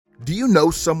Do you know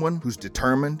someone who's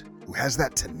determined, who has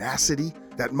that tenacity,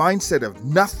 that mindset of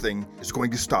nothing is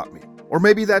going to stop me? Or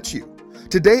maybe that's you.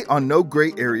 Today on No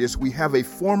Gray Areas, we have a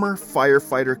former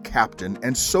firefighter captain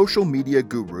and social media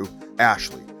guru,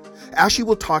 Ashley. Ashley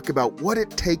will talk about what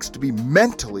it takes to be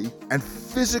mentally and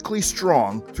physically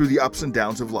strong through the ups and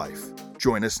downs of life.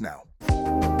 Join us now.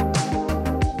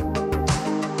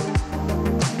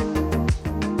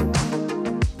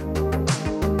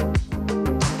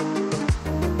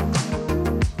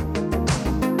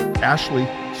 Ashley,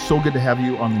 so good to have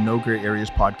you on the No Gray Areas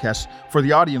podcast. For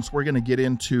the audience, we're going to get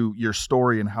into your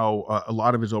story and how a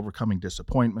lot of it is overcoming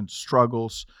disappointment,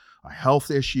 struggles,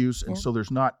 health issues. And so there's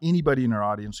not anybody in our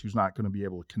audience who's not going to be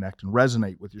able to connect and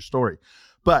resonate with your story.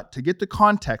 But to get the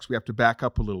context, we have to back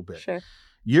up a little bit. Sure.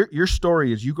 Your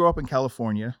story is you grow up in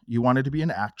California, you wanted to be an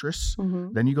actress,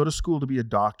 then you go to school to be a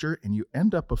doctor, and you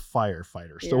end up a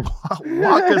firefighter. So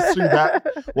walk us through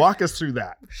that. Walk us through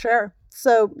that. Sure.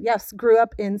 So yes, grew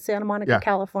up in Santa Monica,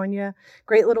 California,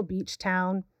 great little beach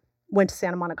town. Went to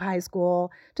Santa Monica High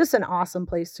School, just an awesome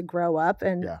place to grow up.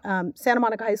 And Santa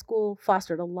Monica High School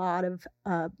fostered a lot of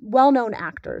well-known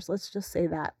actors, let's just say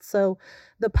that. So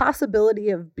the possibility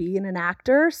of being an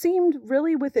actor seemed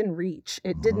really within reach.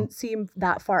 It didn't seem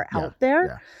that far out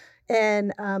there.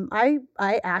 And I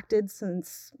acted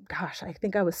since, I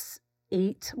think I was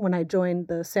 8 when I joined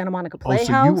the Santa Monica Playhouse.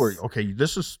 So you were,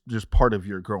 this is just part of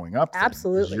your growing up thing.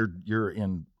 Absolutely. You're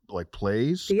in like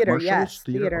plays, theater, commercials, yes,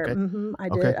 theater. Okay. I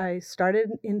did. I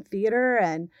started in theater,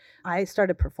 and I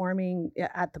started performing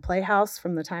at the Playhouse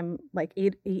from the time like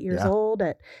 8 years old.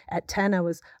 At 10, I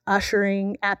was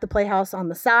ushering at the Playhouse on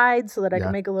the side so that I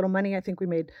could make a little money. I think we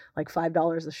made like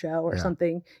 $5 a show or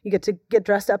something. You get to get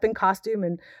dressed up in costume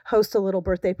and host a little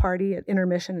birthday party at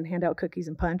intermission and hand out cookies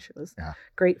and punch. It was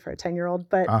great for a 10-year-old.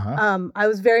 But I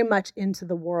was very much into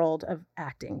the world of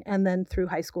acting, and then through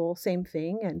high school, same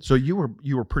thing. And so you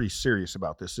were pretty serious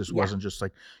about this. This wasn't just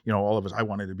like, all of us, I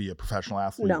wanted to be a professional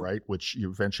athlete, right? Which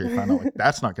you eventually found out like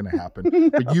that's not going to happen.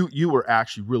 But you were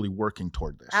actually really working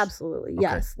toward this. Absolutely. Okay.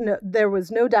 Yes. No, there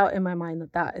was no doubt in my mind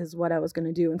that is what I was going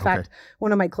to do. In fact,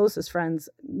 one of my closest friends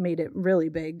made it really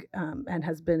big and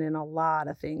has been in a lot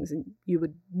of things. And you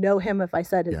would know him if I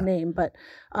said his name. But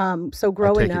so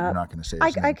growing up, you're not going to say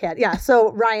his name. I can't. Yeah.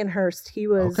 So Ryan Hurst, he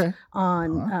was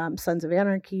on Sons of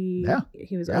Anarchy. Yeah.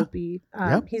 He was Opie.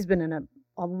 He's been in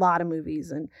a lot of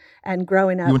movies and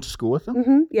growing up. You went to school with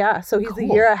him? Yeah. So he's a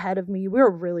year ahead of me. We were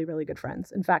really, really good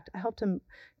friends. In fact, I helped him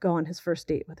go on his first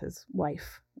date with his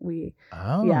wife. It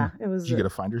was. Did you get a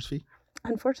finder's fee?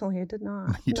 Unfortunately, I did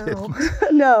not. You no.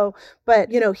 didn't? No. But,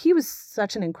 he was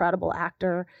such an incredible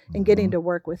actor, and getting to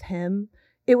work with him,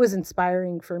 it was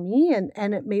inspiring for me,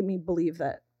 and it made me believe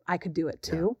that I could do it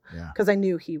too, because I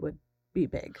knew he would be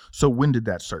big. So when did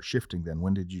that start shifting then?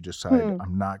 When did you decide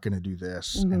I'm not going to do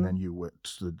this? And then you went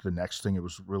to the next thing, it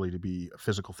was really to be a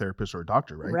physical therapist or a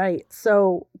doctor, right? Right.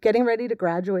 So getting ready to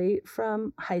graduate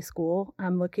from high school,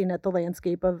 I'm looking at the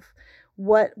landscape of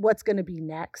what's going to be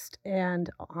next. And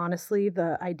honestly,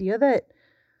 the idea that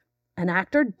an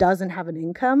actor doesn't have an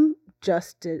income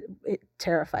it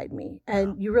terrified me.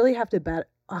 And you really have to bet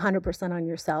 100% on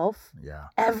yourself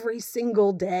every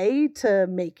single day to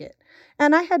make it.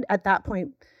 And I had at that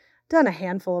point done a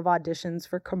handful of auditions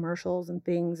for commercials and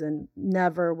things and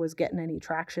never was getting any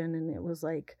traction. And it was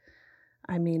like,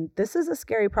 this is a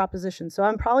scary proposition. So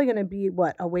I'm probably going to be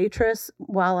a waitress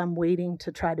while I'm waiting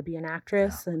to try to be an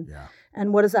actress.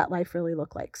 And what does that life really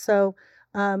look like? So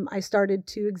I started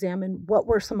to examine what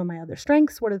were some of my other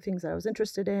strengths, what are the things that I was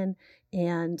interested in.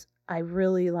 And I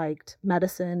really liked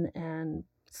medicine, and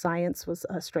science was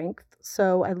a strength.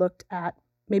 So I looked at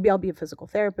maybe I'll be a physical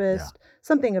therapist,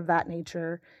 something of that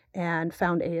nature, and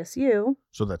found ASU.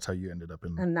 So that's how you ended up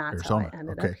in Arizona. And that's how I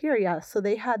ended up here, yeah. So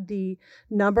they had the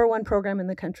 #1 program in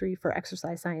the country for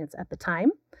exercise science at the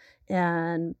time.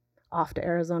 And off to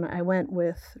Arizona I went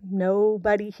with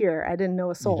nobody here. I didn't know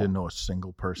a soul. You didn't know a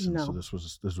single person. No. So this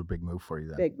was a big move for you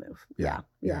then. Big move. Yeah.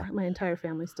 My entire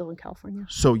family's still in California.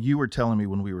 So you were telling me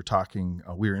when we were talking,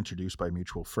 we were introduced by a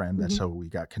mutual friend. That's how we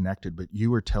got connected. But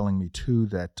you were telling me too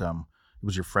that it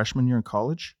was your freshman year in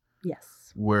college?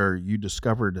 Yes. Where you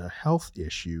discovered a health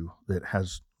issue that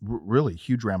has really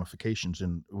huge ramifications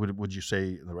in, would you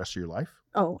say, the rest of your life?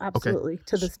 Oh, absolutely.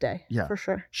 To this day. Yeah. For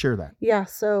sure. Share that. Yeah.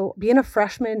 So being a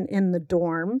freshman in the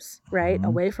dorms, right,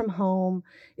 away from home,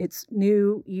 it's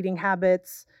new eating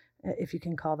habits, if you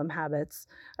can call them habits,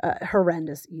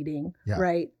 horrendous eating,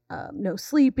 right? No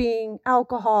sleeping,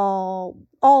 alcohol,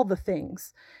 all the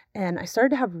things. And I started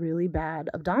to have really bad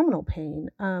abdominal pain.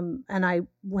 And I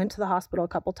went to the hospital a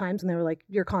couple times and they were like,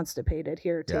 you're constipated.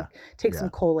 Here, take some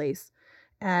Colace.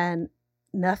 And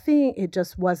nothing, it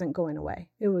just wasn't going away.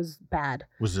 It was bad.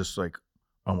 Was this like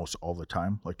almost all the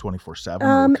time, like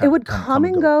 24/7? It would come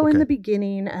and go in Okay. the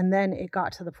beginning, and then it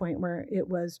got to the point where it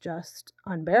was just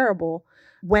unbearable.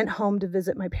 Went home to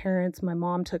visit my parents. My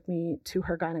mom took me to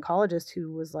her gynecologist,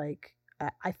 who was like,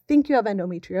 I think you have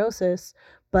endometriosis,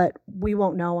 but we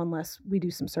won't know unless we do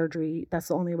some surgery. That's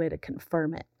the only way to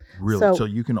confirm it. Really? So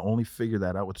you can only figure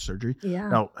that out with surgery? Yeah.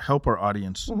 Now, help our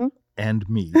audience Mhm. and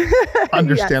me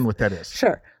understand what that is.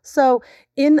 Sure. So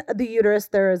in the uterus,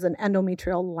 there is an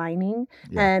endometrial lining.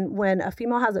 Yeah. And when a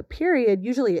female has a period,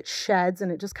 usually it sheds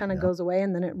and it just kind of Yeah. goes away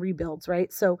and then it rebuilds,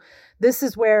 right? So this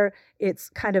is where it's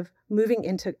kind of moving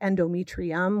into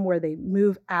endometrium, where they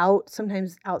move out,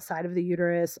 sometimes outside of the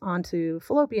uterus, onto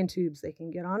fallopian tubes. They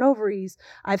can get on ovaries.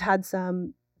 I've had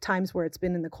some times where it's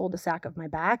been in the cul-de-sac of my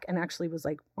back and actually was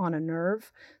like on a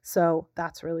nerve. So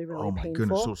that's really, really Oh my painful.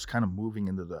 goodness. So it's kind of moving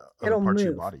into the other It'll parts of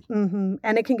your move. body. Mm-hmm.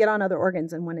 And it can get on other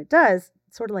organs. And when it does,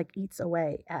 it sort of like eats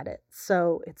away at it.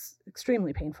 So it's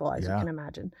extremely painful, as you can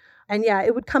imagine. And yeah,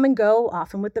 it would come and go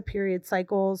often with the period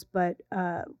cycles. But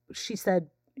she said,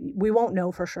 we won't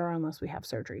know for sure unless we have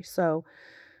surgery. So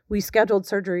we scheduled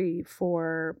surgery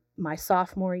for my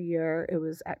sophomore year. It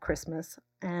was at Christmas.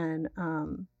 And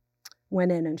went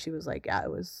in and she was like, yeah,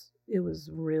 it was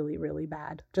really, really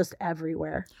bad, just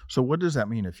everywhere. So what does that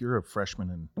mean? If you're a freshman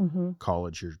in Mm-hmm.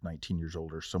 college, you're 19 years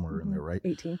old or somewhere in there, right?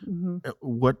 18. Mm-hmm.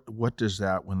 What does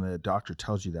that, when the doctor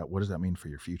tells you that, what does that mean for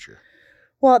your future?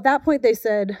 Well, at that point they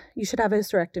said you should have a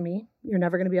hysterectomy. You're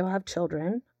never going to be able to have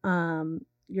children.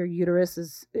 Your uterus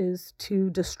is too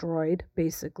destroyed,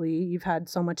 basically. You've had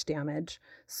so much damage.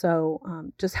 So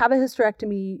just have a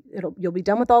hysterectomy. You'll be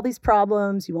done with all these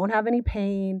problems. You won't have any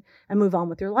pain and move on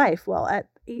with your life. Well, at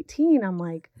 18, I'm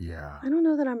like, Yeah. I don't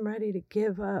know that I'm ready to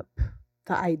give up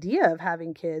the idea of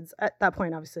having kids. At that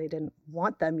point, obviously, I didn't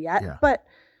want them yet. Yeah. But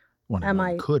Well, am no,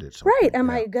 I you could at some right? point, Am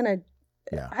yeah. I gonna?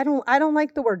 Yeah. I don't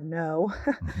like the word no,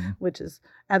 Mm-hmm. which is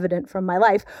evident from my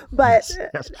life. But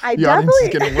Yes. I The audience definitely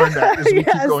is going to learn that as we keep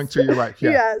Yes. going through your life. Yeah.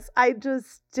 Yes, I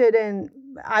just didn't.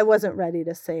 I wasn't ready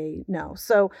to say no.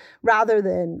 So rather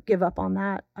than give up on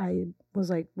that, I was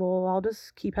like, well, I'll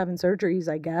just keep having surgeries,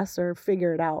 I guess, or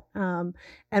figure it out.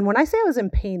 And when I say I was in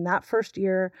pain, that first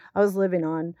year, I was living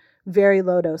on very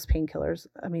low dose painkillers.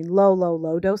 I mean,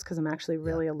 low dose, because I'm actually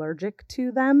really allergic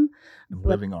to them. And But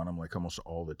living on them like almost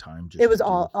all the time. Just it was to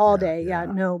deal all with- day. Yeah.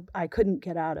 No, I couldn't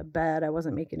get out of bed. I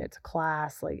wasn't making it to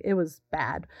class. Like, it was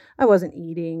bad. I wasn't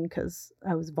eating because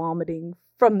I was vomiting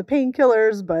from the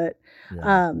painkillers. But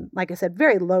Yeah. like I said,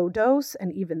 very low dose.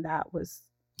 And even that was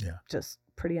Yeah. just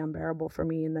pretty unbearable for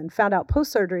me. And then found out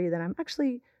post-surgery that I'm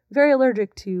actually very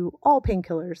allergic to all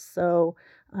painkillers. So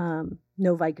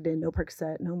no Vicodin, no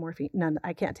Percocet, no morphine, none.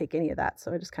 I can't take any of that.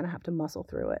 So I just kind of have to muscle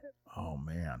through it. Oh,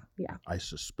 man. Yeah. I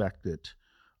suspect that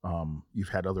you've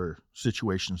had other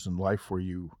situations in life where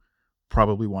you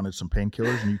probably wanted some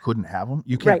painkillers and you couldn't have them.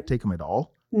 You can't Right. take them at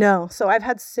all. No. So I've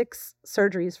had 6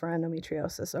 surgeries for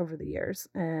endometriosis over the years.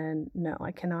 And no,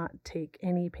 I cannot take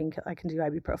any painkiller. I can do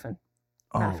ibuprofen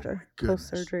after my goodness.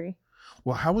 post-surgery.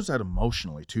 Well, how was that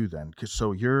emotionally too then? Because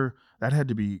so that had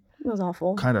to be It was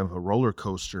awful. kind of a roller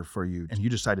coaster for you, and you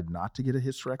decided not to get a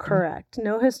hysterectomy. Correct.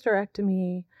 No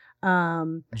hysterectomy.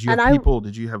 Did you and have people?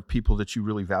 Did you have people that you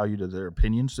really valued their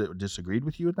opinions that disagreed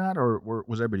with you with that, or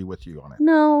was everybody with you on it?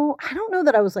 No, I don't know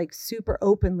that I was like super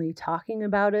openly talking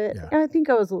about it. Yeah. I think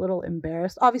I was a little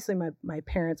embarrassed. Obviously, my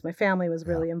parents, my family was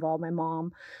really involved. My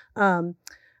mom.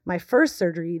 My first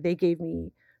surgery, they gave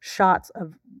me shots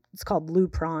of, it's called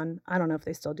Lupron. I don't know if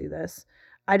they still do this.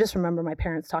 I just remember my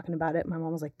parents talking about it. My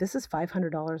mom was like, this is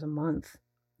 $500 a month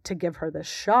to give her this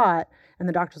shot. And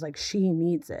the doctor's like, she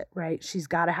needs it, right? She's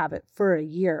got to have it for a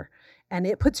year. And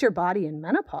it puts your body in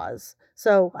menopause.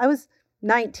 So I was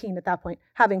 19 at that point,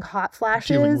 having hot Dealing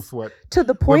flashes with what to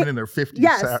the women point, in their 50s.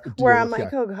 yes, deal where I'm with,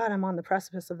 like, yeah. oh God, I'm on the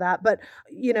precipice of that. But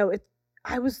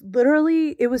I was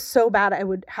literally, it was so bad. I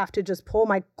would have to just pull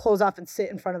my clothes off and sit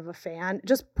in front of a fan,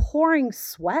 just pouring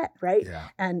sweat, right? Yeah.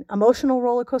 And emotional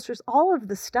roller coasters, all of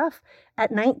the stuff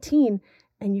at 19.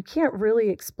 And you can't really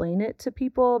explain it to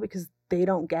people because they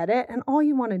don't get it. And all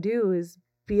you want to do is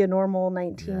be a normal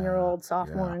 19-year-old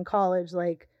sophomore in college,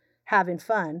 like having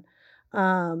fun.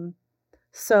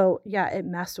 So yeah, it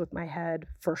messed with my head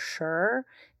for sure.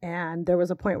 And there was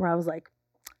a point where I was like,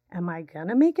 am I going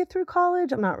to make it through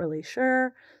college? I'm not really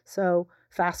sure. So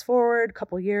fast forward a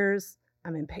couple years,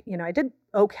 I'm in, I did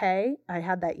okay. I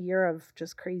had that year of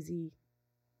just crazy,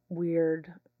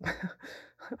 weird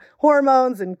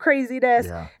hormones and craziness.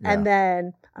 Yeah, And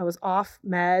then I was off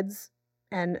meds.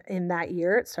 And in that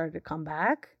year, it started to come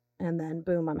back. And then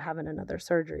boom, I'm having another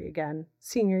surgery again,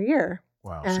 senior year.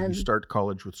 Wow. So you And start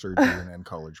college with surgery and end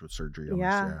college with surgery on this.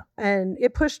 yeah, Yeah. and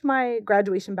it pushed my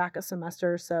graduation back a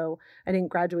semester. So I didn't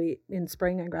graduate in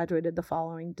spring. I graduated the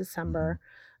following December.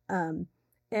 Um,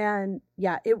 and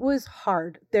yeah, it was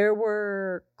hard. There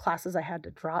were classes I had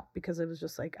to drop because it was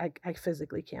just like, I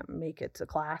physically can't make it to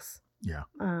class. Yeah.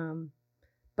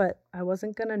 But I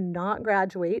wasn't going to not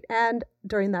graduate. And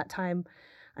during that time,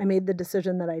 I made the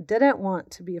decision that I didn't want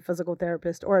to be a physical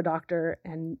therapist or a doctor.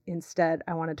 And instead,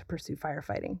 I wanted to pursue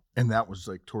firefighting. And that was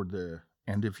like toward the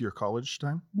end of your college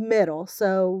time? Middle.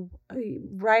 So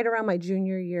right around my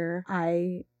junior year,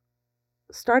 I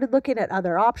started looking at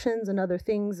other options and other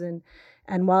things. And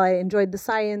while I enjoyed the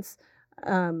science,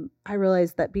 I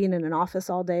realized that being in an office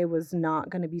all day was not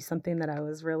going to be something that I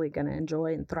was really going to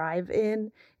enjoy and thrive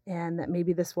in, and that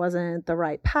maybe this wasn't the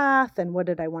right path. And what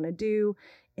did I want to do?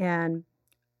 And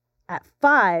at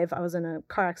 5, I was in a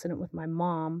car accident with my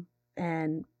mom,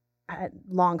 and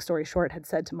long story short, had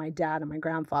said to my dad and my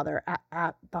grandfather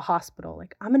at the hospital,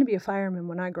 like, I'm going to be a fireman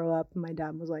when I grow up. And my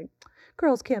dad was like,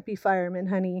 girls can't be firemen,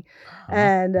 honey.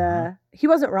 And he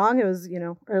wasn't wrong. It was,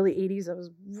 early 80s. It was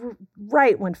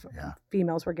right when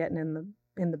females were getting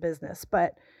in the business.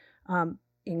 But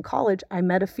in college, I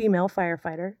met a female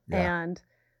firefighter, and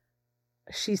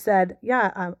she said,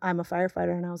 yeah, I'm a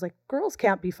firefighter. And I was like, girls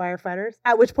can't be firefighters.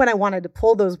 At which point I wanted to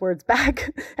pull those words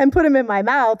back and put them in my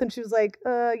mouth. And she was like,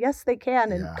 yes, they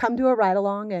can. And come to a ride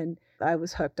along. And I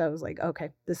was hooked. I was like, okay,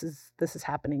 this is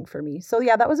happening for me. So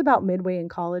yeah, that was about midway in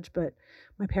college. But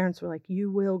my parents were like, you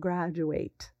will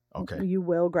graduate. Okay. You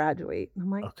will graduate. And I'm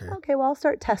like, okay, well, I'll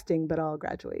start testing, but I'll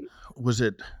graduate. Was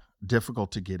it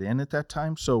difficult to get in at that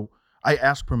time? So I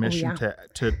asked permission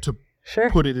to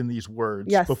Sure. put it in these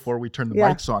words before we turn the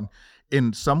mics on.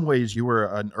 In some ways, you were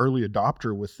an early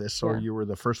adopter with this, or you were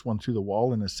the first one through the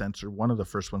wall in a sense, or one of the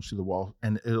first ones through the wall,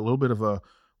 and a little bit of a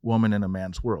woman in a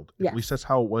man's world. Yes. At least that's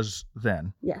how it was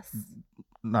then. Yes.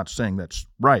 Not saying that's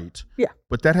right. Yeah.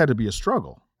 But that had to be a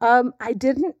struggle. I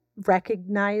didn't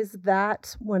recognize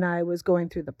that when I was going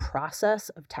through the process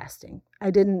of testing. I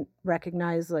didn't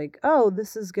recognize like, oh,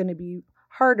 this is going to be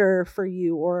harder for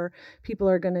you, or people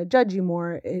are going to judge you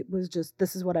more. It was just,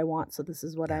 this is what I want, so this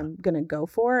is what I'm going to go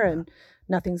for, and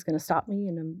nothing's going to stop me,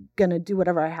 and I'm going to do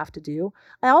whatever I have to do.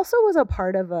 I also was a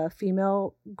part of a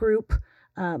female group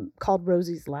called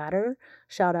Rosie's Ladder.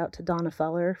 Shout out to Donna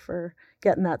Feller for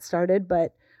getting that started.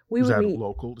 But we would meet.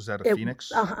 Local? Is that a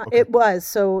Phoenix? Okay. It was.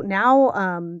 So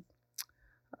now,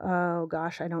 oh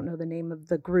gosh, I don't know the name of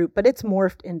the group, but it's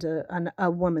morphed into a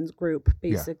women's group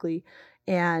basically.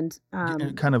 And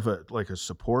kind of like a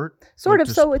support? Sort of.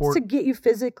 So it's to get you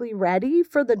physically ready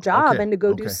for the job and to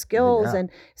go do skills. Yeah. And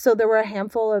so there were a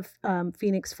handful of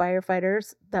Phoenix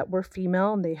firefighters that were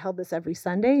female, and they held this every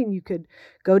Sunday, and you could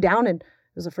go down, and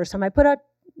it was the first time I put a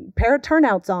pair of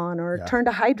turnouts on or turned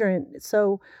a hydrant.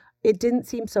 So it didn't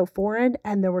seem so foreign,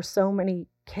 and there were so many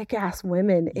kick-ass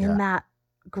women in that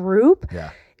group. Yeah.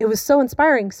 It was so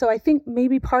inspiring. So I think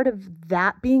maybe part of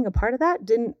that, being a part of that,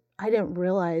 I didn't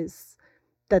realize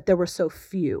that there were so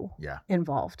few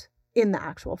involved in the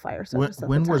actual fire service.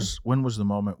 When was the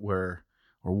moment where,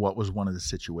 or what was one of the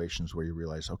situations where you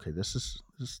realized, okay, there's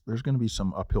going to be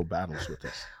some uphill battles with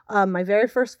this? My very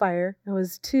first fire, it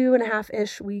was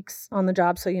 2.5-ish weeks on the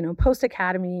job. So, post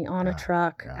academy on a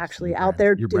truck, actually out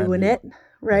there doing it.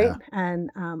 Right. Yeah.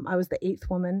 And I was the 8th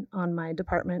woman on my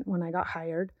department when I got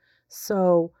hired.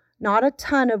 So not a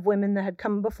ton of women that had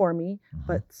come before me,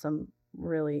 but some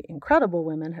really incredible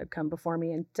women had come before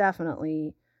me and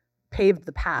definitely paved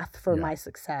the path for my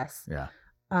success. Yeah.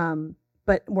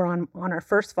 But we're on our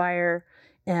first fire,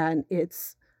 and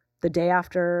it's the day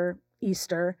after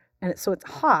Easter, and so it's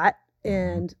hot,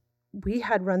 and we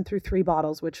had run through 3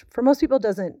 bottles, which for most people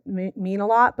doesn't mean a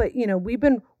lot, but we've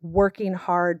been working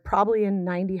hard, probably in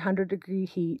 90, 100 degree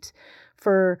heat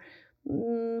for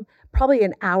probably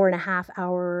an hour and a half,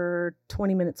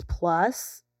 20 minutes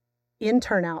plus in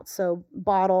turnouts. So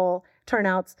bottle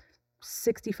turnouts,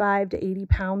 65 to 80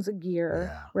 pounds of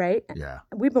gear, right? Yeah.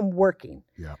 We've been working.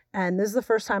 Yeah. And this is the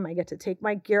first time I get to take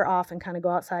my gear off and kind of go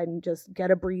outside and just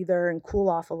get a breather and cool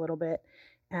off a little bit.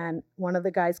 And one of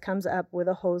the guys comes up with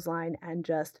a hose line and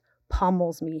just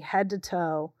pummels me head to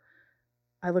toe.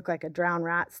 I look like a drowned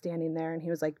rat standing there. And he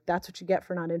was like, that's what you get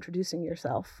for not introducing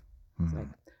yourself. I was like,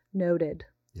 noted.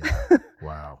 Yeah.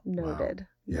 Wow. Noted.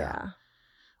 Wow. Yeah.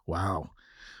 Wow.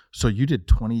 So you did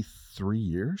 23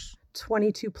 years?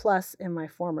 22 plus in my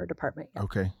former department. Yeah.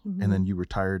 Okay. And then you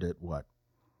retired at what?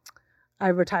 I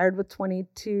retired with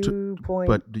 22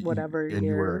 whatever years. And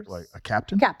you were like a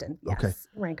captain? Captain, yes. Okay.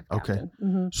 Rank of captain.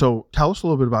 Okay. So tell us a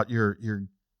little bit about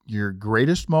your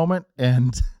greatest moment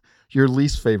and Your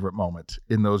least favorite moment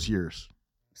in those years?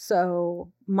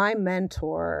 So my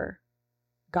mentor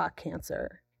got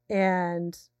cancer,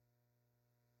 and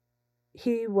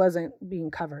he wasn't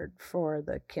being covered for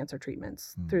the cancer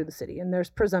treatments through the city. And there's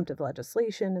presumptive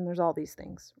legislation and there's all these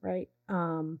things, right?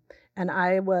 And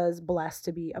I was blessed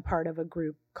to be a part of a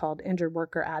group called Injured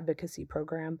Worker Advocacy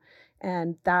Program.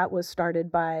 And that was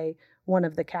started by one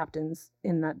of the captains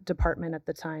in that department at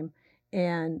the time.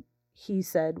 And he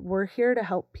said, we're here to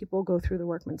help people go through the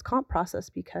workman's comp process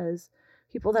because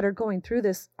people that are going through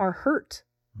this are hurt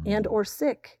and or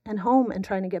sick and home and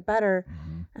trying to get better.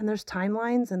 And there's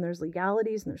timelines and there's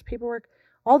legalities and there's paperwork,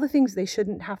 all the things they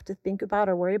shouldn't have to think about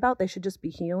or worry about. They should just be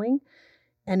healing.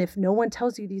 And if no one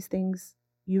tells you these things,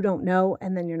 you don't know,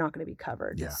 and then you're not going to be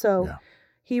covered.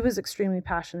 He was extremely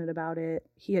passionate about it.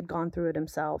 He had gone through it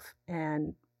himself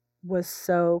and was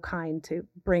so kind to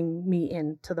bring me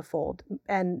into the fold,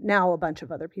 and now a bunch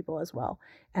of other people as well.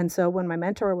 And so when my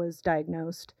mentor was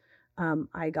diagnosed,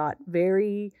 I got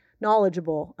very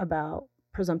knowledgeable about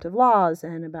presumptive laws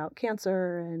and about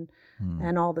cancer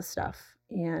and all the stuff.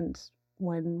 And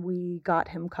when we got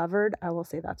him covered, I will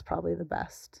say that's probably the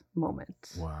best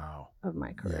moment of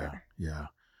my career. Yeah.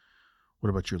 What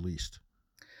about your least?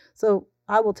 So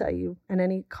I will tell you, and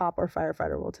any cop or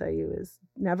firefighter will tell you, is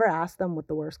never ask them what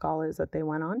the worst call is that they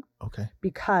went on. Okay.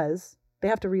 Because they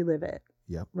have to relive it.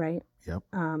 Yep. Right? Yep.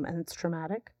 And it's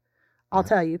traumatic. I'll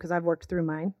tell you, because I've worked through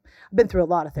mine. I've been through a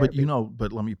lot of therapy.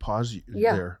 But let me pause you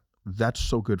there. That's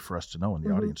so good for us to know and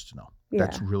the audience to know. Yeah.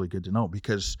 That's really good to know,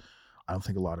 because I don't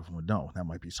think a lot of them would know. That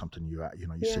might be something you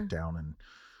sit down and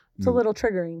it's a little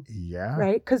triggering. Yeah.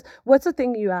 Right? Because what's the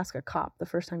thing you ask a cop the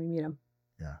first time you meet him?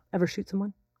 Yeah. Ever shoot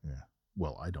someone? Yeah.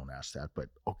 Well, I don't ask that, but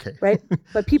okay. Right?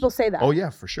 But people say that. Oh, yeah,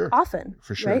 for sure. Often.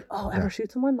 For sure. Right? Oh, ever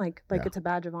shoot someone? Like it's a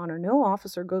badge of honor. No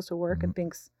officer goes to work and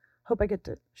thinks, hope I get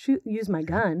to use my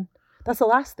gun. That's the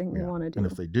last thing they want to do.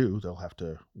 And if they do, they'll have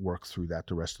to work through that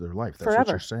the rest of their life. That's forever. What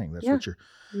you're saying. That's what you're...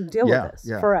 You deal with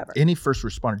this forever. Any first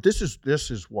responder.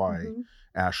 This is why,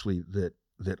 Ashley,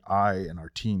 that I and our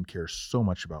team care so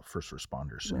much about first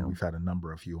responders. And we've had a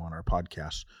number of you on our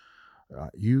podcast.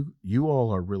 You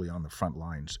all are really on the front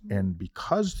lines. And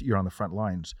because you're on the front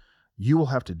lines, you will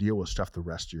have to deal with stuff the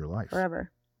rest of your life.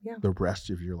 Forever. Yeah. The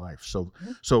rest of your life. So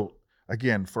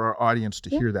again, for our audience to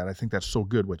hear that, I think that's so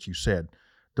good what you said.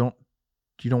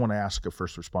 You don't want to ask a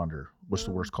first responder, what's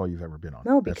the worst call you've ever been on?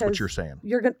 No, because that's what you're saying.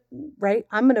 Right?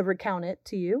 I'm going to recount it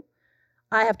to you.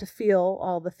 I have to feel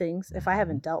all the things. If I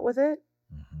haven't dealt with it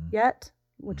yet,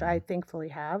 which I thankfully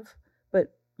have,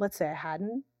 but let's say I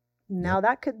hadn't, now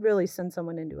that could really send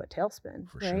someone into a tailspin,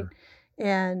 For right? sure.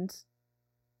 And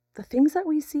the things that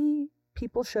we see,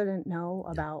 people shouldn't know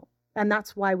about. And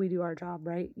that's why we do our job,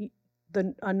 right?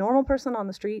 A normal person on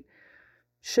the street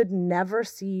should never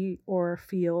see or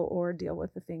feel or deal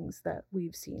with the things that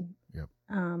we've seen. Yep.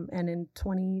 And in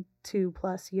 22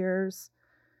 plus years,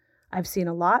 I've seen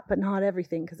a lot, but not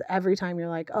everything. Because every time you're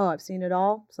like, oh, I've seen it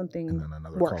all, something and then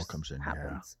another worse call comes in.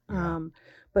 happens. Yeah.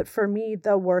 But for me,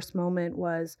 the worst moment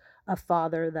was a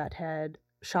father that had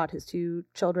shot his 2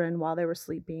 children while they were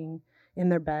sleeping in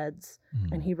their beds.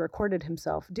 And he recorded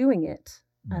himself doing it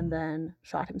and then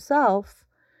shot himself,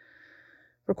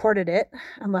 recorded it,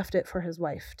 and left it for his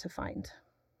wife to find.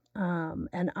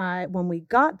 And when we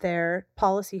got there,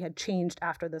 policy had changed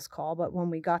after this call, but when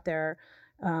we got there,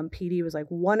 PD was like,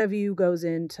 one of you goes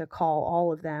in to call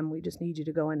all of them. We just need you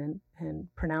to go in and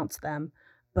pronounce them.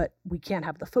 But we can't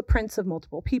have the footprints of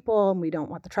multiple people, and we don't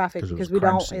want the traffic because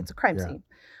it's a crime scene.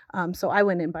 So I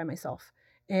went in by myself.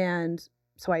 And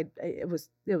so it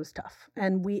was tough.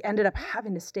 And we ended up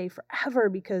having to stay forever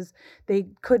because they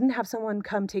couldn't have someone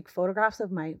come take photographs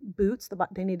of my boots.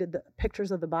 They needed the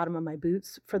pictures of the bottom of my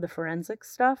boots for the forensic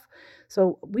stuff.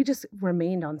 So we just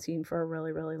remained on scene for a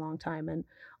really, really long time. And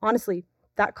honestly,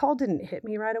 that call didn't hit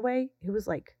me right away. It was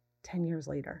like 10 years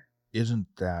later. Isn't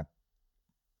that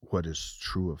what is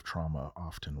true of trauma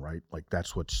often, right? Like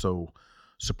that's what's so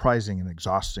surprising and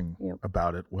exhausting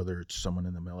about it, whether it's someone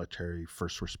in the military,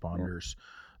 first responders,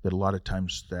 that a lot of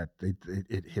times that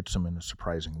it hits them in a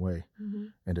surprising way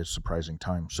and at a surprising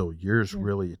time. So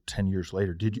really 10 years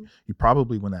later, did you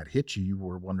probably, when that hit you, you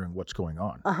were wondering what's going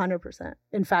on? 100%.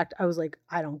 In fact, I was like,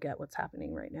 I don't get what's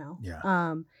happening right now.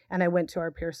 Yeah. And I went to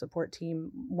our peer support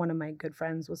team. One of my good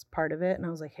friends was part of it. And I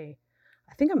was like, hey,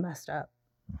 I think I messed up.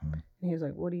 And he was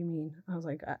like, what do you mean? I was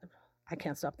like, I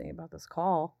can't stop thinking about this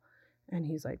call. And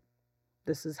he's like,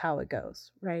 this is how it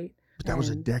goes, right? But that was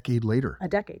a decade later. A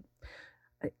decade.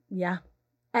 Yeah.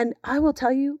 And I will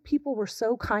tell you, people were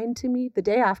so kind to me. The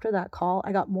day after that call,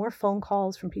 I got more phone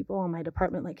calls from people on my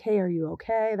department like, hey, are you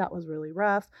okay? That was really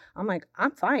rough. I'm like,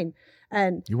 I'm fine.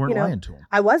 And, You weren't lying to them.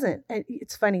 I wasn't. And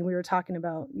it's funny, we were talking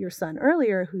about your son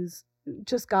earlier, who's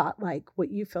just got like what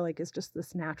you feel like is just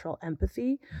this natural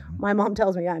empathy. Mm-hmm. My mom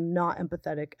tells me I'm not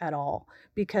empathetic at all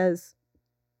because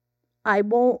I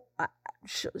won't,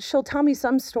 she'll tell me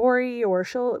some story or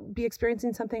she'll be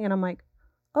experiencing something and I'm like,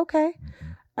 okay.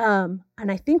 Mm-hmm.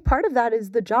 And I think part of that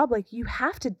is the job. Like you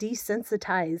have to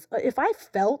desensitize. If I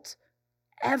felt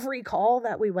every call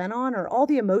that we went on or all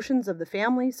the emotions of the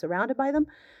family surrounded by them,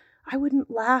 I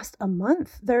wouldn't last a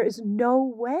month. There is no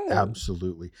way.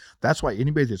 Absolutely. That's why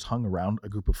anybody that's hung around a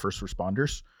group of first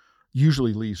responders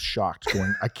usually leaves shocked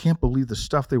going, I can't believe the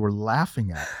stuff they were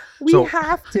laughing at. We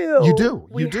have to. You do.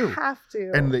 We You do. have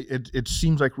to. And it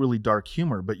seems like really dark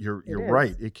humor, but you're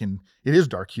right. It is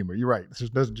dark humor. You're right.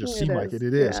 It doesn't just seem like it.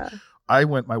 It is. Yeah.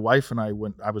 My wife and I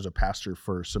was a pastor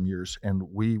for some years, and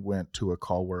we went to a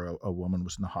call where a woman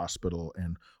was in the hospital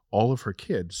and all of her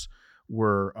kids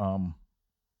were,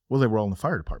 they were all in the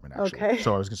fire department, actually. Okay.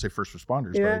 So I was going to say first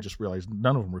responders, but I just realized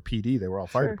none of them were PD. They were all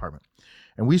fire Sure. department.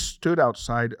 And we stood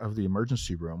outside of the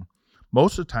emergency room.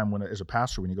 Most of the time, as a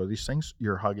pastor, when you go to these things,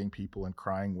 you're hugging people and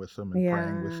crying with them and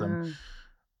praying with them.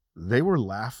 They were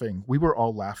laughing. We were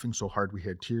all laughing so hard we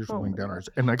had tears rolling down ours.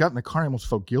 And I got in the car and I almost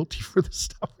felt guilty for the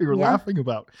stuff we were laughing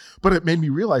about. But it made me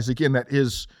realize, again,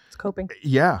 it's coping.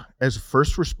 Yeah. As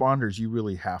first responders, you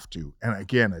really have to. And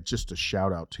again, it's just a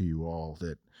shout out to you all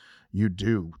that you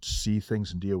do see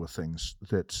things and deal with things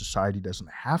that society doesn't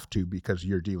have to because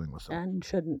you're dealing with them. And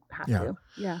shouldn't have to.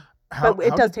 Yeah. But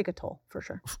it does take a toll for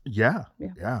sure. Yeah.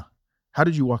 How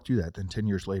did you walk through that then 10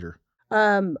 years later?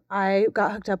 I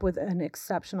got hooked up with an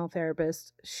exceptional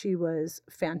therapist. She was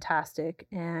fantastic.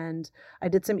 And I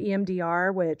did some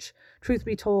EMDR, which, truth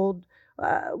be told,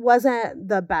 wasn't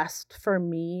the best for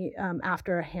me.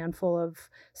 After a handful of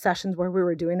sessions where we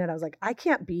were doing it, I was like, I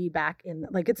can't be back in,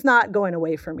 it's not going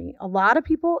away for me. A lot of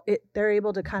people, they're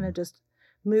able to kind of just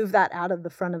move that out of the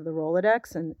front of the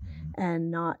Rolodex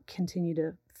and not continue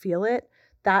to feel it.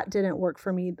 That didn't work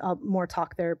for me. More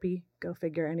talk therapy. Go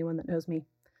figure. Anyone that knows me.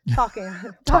 Talking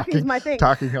is my thing.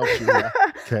 Talking helps you. Yeah.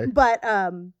 Okay. But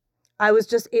I was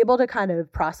just able to kind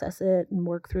of process it and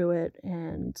work through it,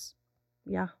 and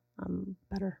I'm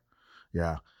better.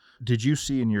 Yeah. Did you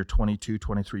see in your 22,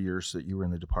 23 years that you were in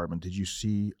the department, did you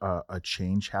see a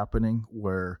change happening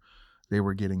where they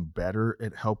were getting better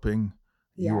at helping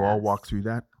you all walk through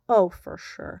that? Oh, for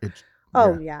sure.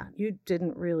 Yeah. You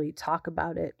didn't really talk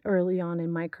about it early on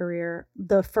in my career.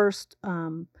 The first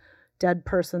dead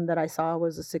person that I saw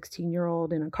was a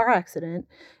 16-year-old in a car accident,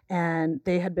 and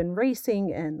they had been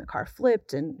racing and the car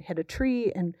flipped and hit a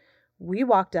tree, and we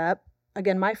walked up.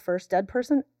 Again, my first dead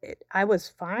person, I was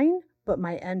fine, but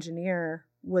my engineer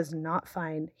was not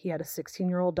fine. He had a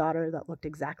 16-year-old daughter that looked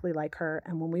exactly like her,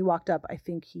 and when we walked up, I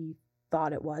think he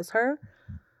thought it was her.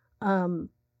 And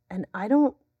I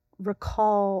don't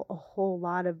recall a whole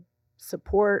lot of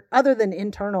support other than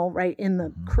internal, right, in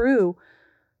the crew,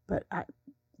 but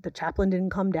the chaplain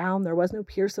didn't come down. There was no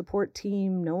peer support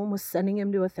team. No one was sending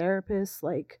him to a therapist.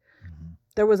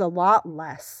 There was a lot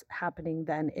less happening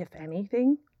then, if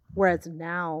anything, whereas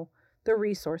now the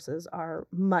resources are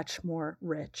much more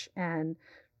rich and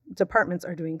departments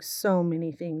are doing so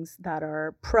many things that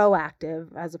are proactive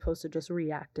as opposed to just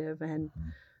reactive. And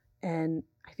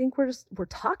I think we're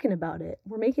talking about it.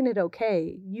 We're making it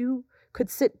okay. You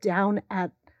could sit down at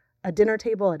a dinner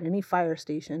table at any fire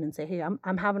station and say, hey,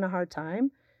 I'm having a hard time.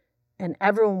 And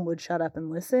everyone would shut up and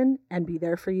listen and be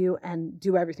there for you and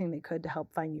do everything they could to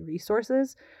help find you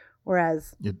resources.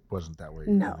 Whereas it wasn't that way.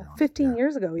 No, 15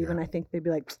 years ago, even I think they'd be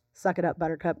like, suck it up,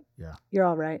 buttercup. Yeah. You're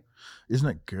all right. Isn't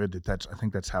it good I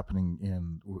think that's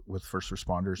happening with first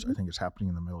responders. I think it's happening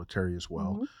in the military as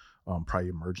well. Probably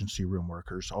emergency room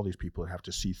workers, all these people that have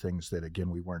to see things that, again,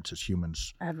 we weren't as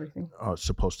humans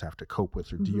supposed to have to cope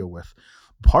with or deal with.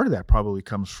 Part of that probably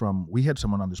comes from, we had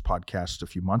someone on this podcast a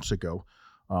few months ago.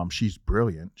 She's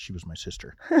brilliant. She was my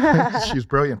sister. She's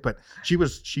brilliant, but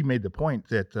she made the point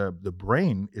that the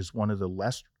brain is one of the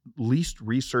least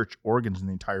researched organs in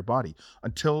the entire body.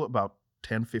 Until about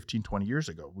 10, 15, 20 years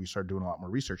ago, we started doing a lot more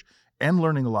research and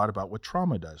learning a lot about what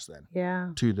trauma does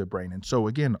then to the brain. And so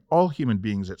again, all human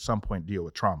beings at some point deal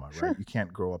with trauma, right? You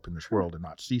can't grow up in this world and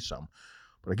not see some.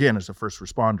 But again, as a first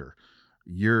responder,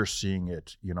 you're seeing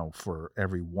it, for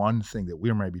every one thing that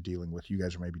we're maybe dealing with, you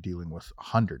guys are maybe dealing with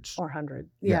hundreds. Or 100, or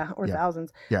yeah,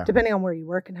 thousands, yeah, depending on where you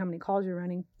work and how many calls you're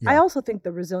running. yeah. I also think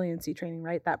the resiliency training,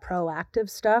 right, that proactive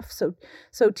stuff. So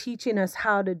teaching us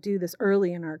how to do this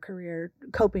early in our career,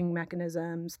 coping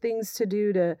mechanisms, things to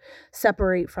do to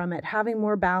separate from it, having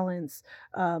more balance,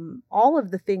 all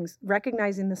of the things,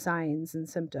 recognizing the signs and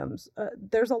symptoms.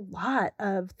 There's a lot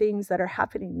of things that are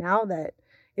happening now that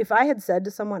if I had said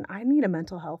to someone, I need a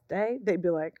mental health day, they'd be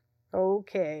like,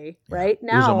 okay, right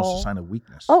now. It was almost a sign of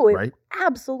weakness. Oh, it right?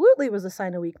 absolutely was a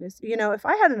sign of weakness. If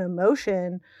I had an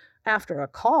emotion after a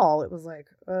call, it was like,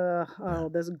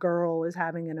 this girl is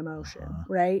having an emotion,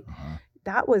 right?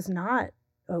 That was not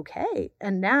okay.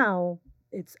 And now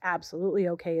it's absolutely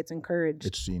okay. It's encouraged.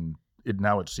 It's seen as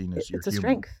you're it's a human.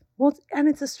 strength. Well, and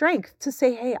it's a strength to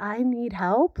say, hey, I need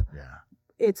help. Yeah.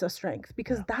 It's a strength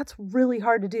because that's really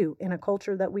hard to do in a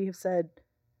culture that we have said,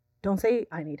 don't say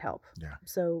I need help. Yeah.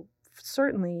 So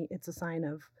certainly it's a sign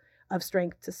of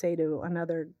strength to say to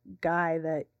another guy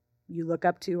that you look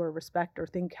up to or respect or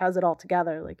think has it all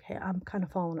together, like, hey, I'm kind of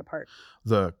falling apart.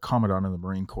 The Commandant of the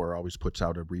Marine Corps always puts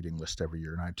out a reading list every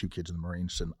year, and I had 2 kids in the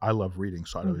Marines, and I love reading,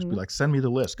 so I'd always be like, send me the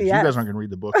list, because you guys aren't going to read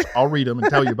the books. I'll read them and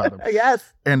tell you about them.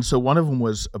 Yes. And so one of them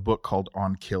was a book called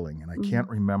On Killing, and I can't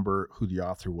remember who the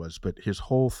author was, but his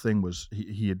whole thing was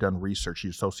he had done research.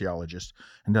 He's a sociologist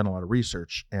and done a lot of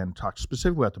research and talked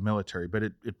specifically about the military, but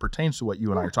it pertains to what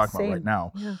you and I are talking about right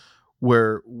now. Yeah.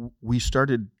 Where we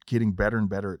started getting better and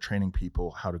better at training people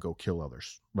how to go kill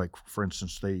others. Like, for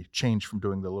instance, they changed from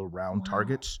doing the little round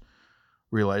targets,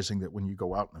 realizing that when you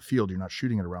go out in the field, you're not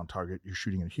shooting at a round target, you're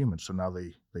shooting at a human. So now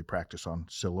they practice on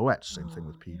silhouettes, same thing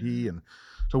with PD. And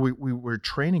so we were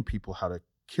training people how to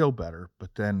kill better,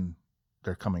 but then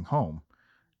they're coming home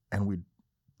and we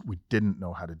didn't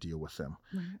know how to deal with them.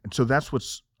 Right. And so that's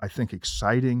what's, I think,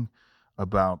 exciting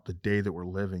about the day that we're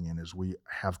living in, is we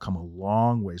have come a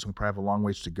long ways. We probably have a long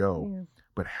ways to go,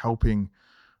 but helping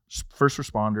first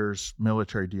responders,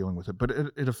 military dealing with it. But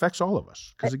it affects all of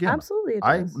us. Because again, absolutely it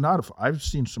does. I've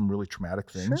seen some really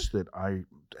traumatic things that I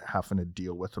happen to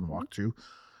deal with and walk through.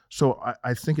 So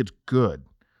I think it's good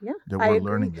that we're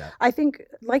learning that. I think,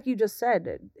 like you just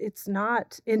said, it's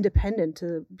not independent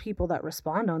to people that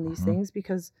respond on these things,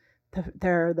 because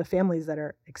they're the families that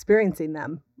are experiencing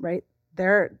them, right?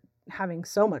 They're having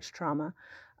so much trauma.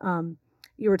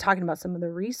 You were talking about some of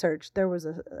the research. There was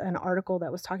an article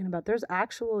that was talking about there's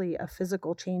actually a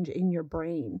physical change in your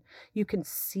brain. You can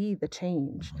see the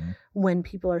change when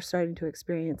people are starting to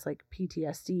experience like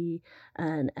PTSD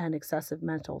and excessive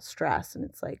mental stress. And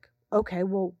it's like, okay,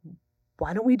 well,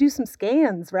 why don't we do some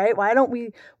scans, right? Why don't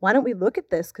we look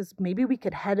at this? Because maybe we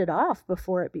could head it off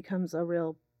before it becomes a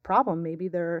real problem. Maybe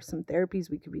there are some therapies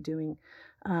we could be doing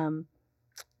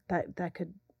that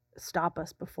could stop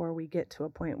us before we get to a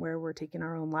point where we're taking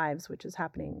our own lives, which is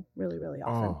happening really, really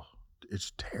often. Oh,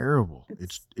 it's terrible.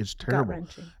 It's terrible.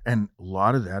 Gut-wrenching. And a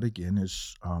lot of that, again,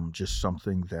 is just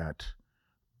something that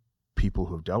people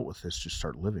who have dealt with this just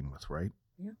start living with, right?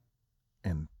 Yeah.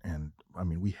 And I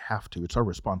mean, we have to. It's our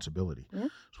responsibility. Yeah.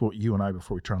 So you and I,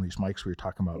 before we turn on these mics, we were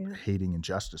talking about hating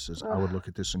injustices. I would look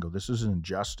at this and go, this is an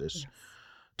injustice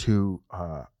to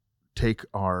take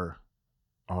our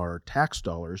tax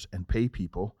dollars and pay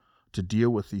people to deal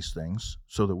with these things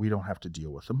so that we don't have to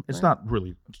deal with them. It's not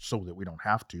really so that we don't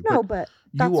have to. No, but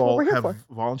that's you all what we're here have for.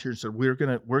 Volunteered and said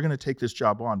we're gonna take this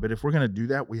job on. But if we're gonna do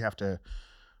that, we have to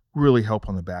really help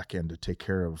on the back end to take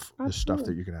care of the stuff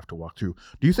that you're gonna have to walk through.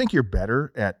 Do you think you're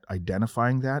better at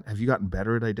identifying that? Have you gotten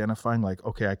better at identifying, like,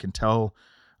 okay, I can tell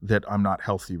that I'm not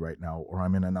healthy right now, or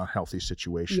I'm in a not healthy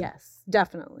situation? Yes,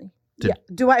 definely.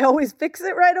 Do I always fix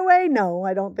it right away? No,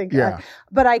 I don't think.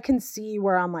 But I can see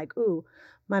where I'm like, ooh,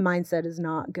 my mindset is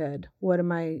not good. What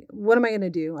am I going to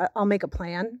do? I'll make a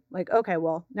plan. Like, okay,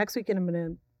 well, next weekend I'm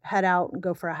going to head out and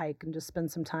go for a hike and just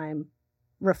spend some time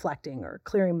reflecting or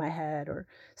clearing my head or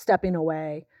stepping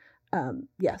away.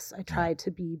 Yes, I try to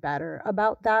be better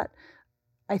about that.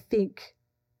 I think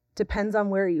depends on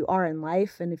where you are in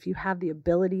life, and if you have the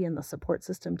ability and the support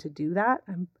system to do that.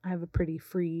 I have a pretty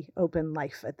free, open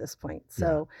life at this point.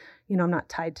 So, I'm not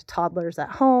tied to toddlers at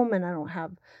home, and I don't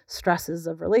have stresses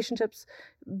of relationships,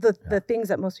 the things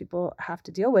that most people have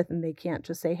to deal with, and they can't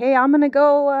just say, hey, I'm going to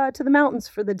go to the mountains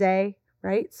for the day,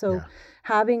 right? So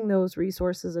having those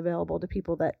resources available to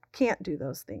people that can't do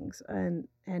those things and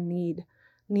need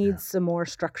some more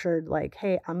structured, like,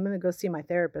 hey, I'm going to go see my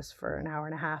therapist for an hour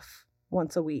and a half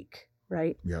once a week,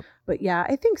 right? Yep. But yeah,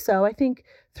 I think so. I think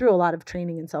through a lot of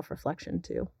training and self-reflection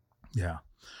too. Yeah.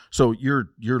 So your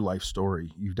life story,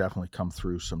 you've definitely come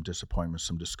through some disappointment,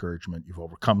 some discouragement. You've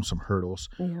overcome some hurdles.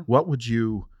 Yeah. What would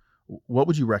you what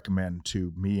would you recommend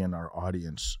to me and our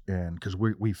audience? And because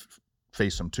we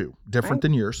face them too, different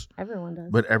than yours. Everyone does.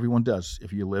 But everyone does.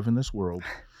 If you live in this world,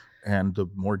 and the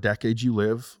more decades you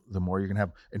live, the more you're going to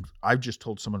have. And I've just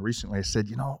told someone recently, I said,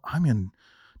 I'm in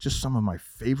just some of my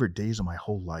favorite days of my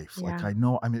whole life. Yeah. Like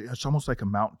it's almost like a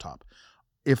mountaintop.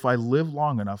 If I live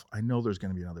long enough, I know there's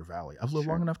going to be another valley. I've lived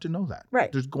long enough to know that.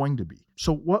 Right. There's going to be.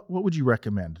 So what would you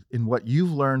recommend in what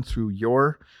you've learned through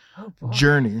your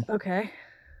journey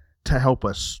to help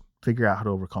us figure out how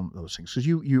to overcome those things? Because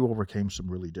you overcame some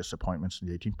really disappointments in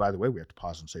the 18th. By the way, we have to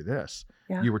pause and say this.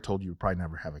 Yeah. You were told you would probably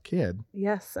never have a kid.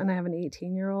 Yes, and I have an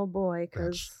 18-year-old boy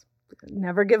because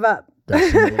never give up.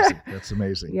 That's amazing. That's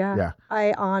amazing. Yeah.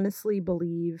 I honestly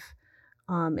believe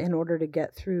in order to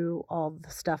get through all the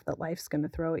stuff that life's going to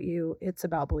throw at you, it's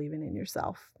about believing in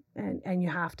yourself. And you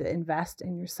have to invest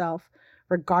in yourself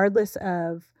regardless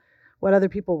of what other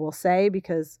people will say,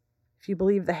 because if you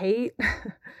believe the hate,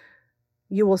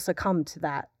 you will succumb to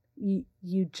that.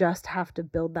 You just have to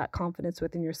build that confidence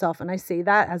within yourself. And I say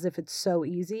that as if it's so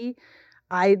easy.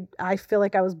 I feel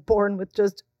like I was born with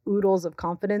just oodles of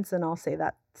confidence, and I'll say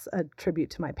that's a tribute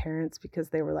to my parents, because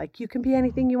they were like, you can be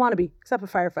anything you want to be except a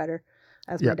firefighter,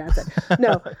 as my dad said.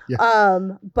 No.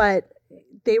 But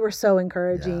they were so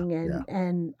encouraging,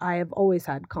 and I have always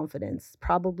had confidence.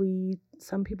 Probably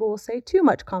some people will say too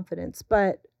much confidence,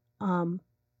 but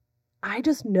I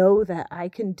just know that I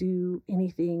can do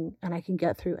anything and I can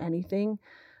get through anything.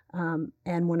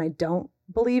 And when I don't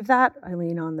believe that, I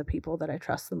lean on the people that I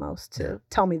trust the most to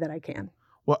tell me that I can.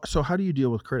 Well, so how do you deal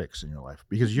with critics in your life?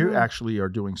 Because you actually are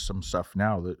doing some stuff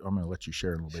now that I'm going to let you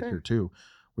share a little bit here too,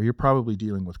 where you're probably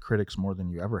dealing with critics more than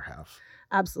you ever have.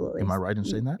 Absolutely. Am I right in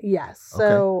saying that? Yes. Okay.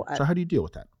 So how do you deal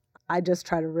with that? I just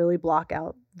try to really block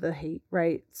out the hate,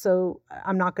 right? So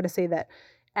I'm not going to say that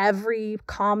every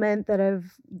comment that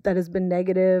has been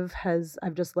negative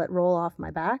I've just let roll off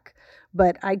my back.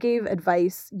 But I gave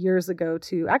advice years ago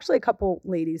to actually a couple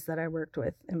ladies that I worked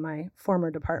with in my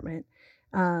former department,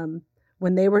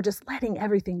 when they were just letting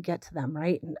everything get to them,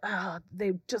 right? And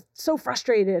they just so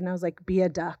frustrated. And I was like, be a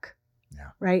duck. Yeah.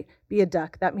 Right? Be a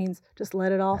duck. That means just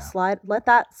let it all slide. Let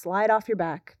that slide off your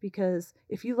back, because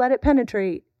if you let it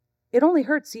penetrate, it only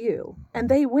hurts you and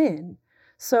they win.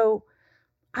 So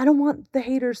I don't want the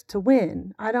haters to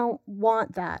win. I don't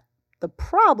want that. The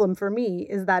problem for me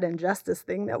is that injustice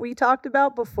thing that we talked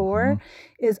about before.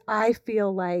 Is I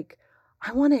feel like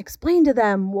I want to explain to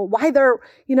them why they're,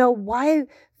 why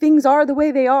things are the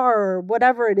way they are, or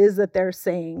whatever it is that they're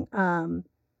saying.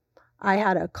 I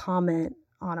had a comment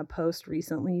on a post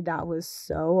recently that was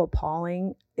so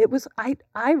appalling. It was,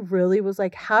 I really was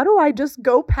like, how do I just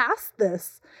go past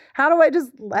this? How do I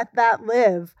just let that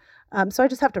live? So I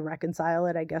just have to reconcile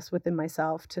it, I guess, within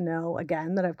myself to know,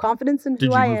 again, that I have confidence in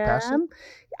who I am. Did you move past it?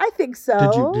 I think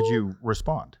so. Did you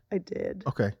respond? I did.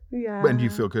 Okay. Yeah. And do you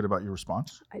feel good about your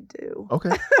response? I do.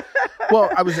 Okay.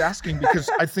 Well, I was asking because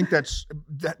I think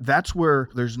that's where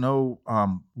there's no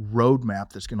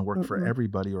roadmap that's going to work for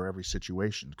everybody or every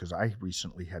situation. Because I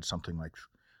recently had something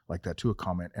like that too, a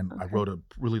comment, and I wrote a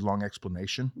really long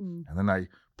explanation, and then I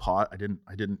paused. I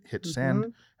didn't hit send,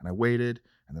 and I waited.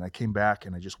 And then I came back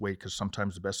and I just wait, because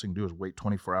sometimes the best thing to do is wait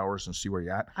 24 hours and see where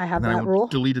you're at. I have that rule.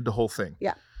 Deleted the whole thing.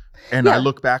 Yeah. And I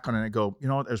look back on it and I go,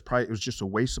 it was just a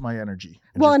waste of my energy.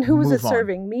 And who was it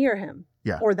serving, me or him?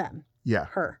 Yeah. Or them? Yeah.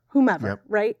 Her, whomever,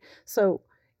 right? So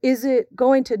is it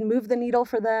going to move the needle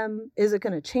for them? Is it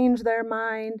going to change their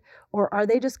mind? Or are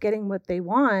they just getting what they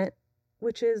want,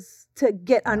 which is to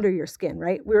get under your skin,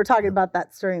 right? We were talking about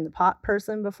that stirring the pot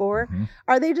person before.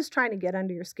 Are they just trying to get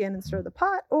under your skin and stir the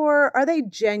pot? Or are they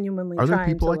genuinely trying to... Are there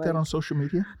people like that on social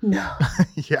media? No.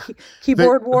 Yeah.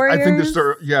 Keyboard warriors? I think this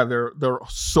their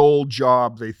sole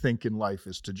job, they think, in life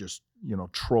is to just,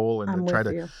 troll and to try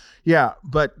to... Yeah,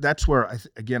 but that's where, I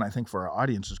think for our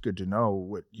audience, it's good to know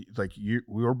what, we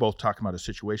were both talking about a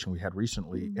situation we had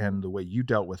recently, and the way you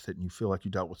dealt with it, and you feel like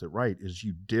you dealt with it right, is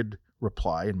you did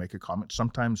reply and make a comment.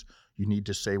 Sometimes you need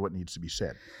to say what needs to be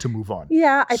said to move on.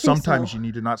 Yeah, I think sometimes so. You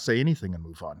need to not say anything and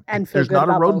move on. And there's not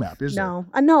a roadmap, is there? No,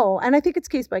 I know. And I think it's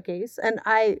case by case. And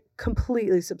I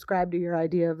completely subscribe to your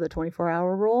idea of the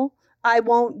 24-hour rule. I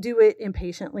won't do it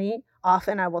impatiently.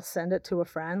 Often I will send it to a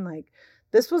friend, like,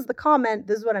 this was the comment,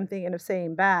 this is what I'm thinking of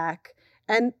saying back.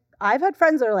 And I've had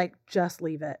friends that are like, just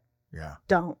leave it. Yeah.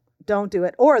 Don't do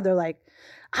it. Or they're like,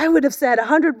 I would have said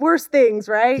 100 worse things,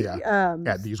 right? Yeah.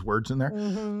 Add these words in there.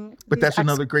 But that's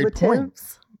another great point.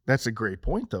 That's a great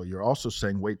point, though. You're also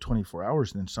saying wait 24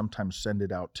 hours and then sometimes send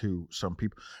it out to some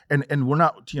people. And we're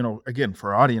not, again,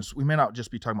 for our audience, we may not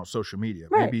just be talking about social media.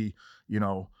 Right. Maybe,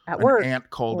 at an work, aunt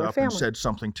called up family. And said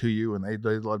something to you, and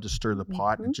they love to stir the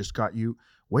pot and it just got you.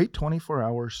 Wait 24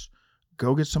 hours.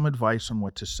 Go get some advice on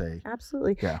what to say.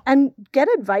 Absolutely. Yeah. And get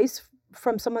advice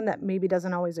from someone that maybe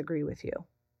doesn't always agree with you,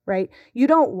 right? You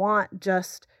don't want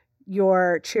just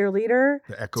your cheerleader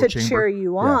The echo to chamber. cheer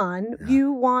you Yeah. on. Yeah.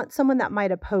 You want someone that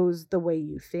might oppose the way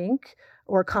you think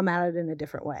or come at it in a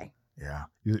different way. Yeah.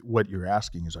 What you're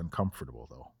asking is uncomfortable,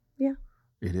 though. Yeah.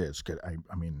 It is.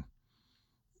 I mean,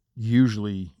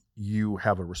 usually you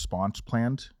have a response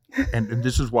planned. And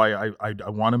this is why I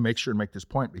want to make sure and make this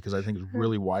point, because I think it's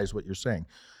really wise what you're saying.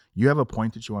 You have a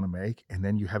point that you want to make, and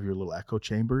then you have your little echo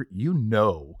chamber. You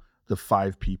know the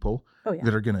 5 people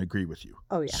that are going to agree with you.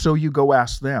 Oh, yeah. So you go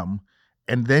ask them,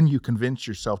 and then you convince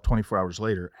yourself 24 hours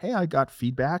later, hey, I got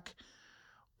feedback,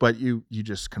 but you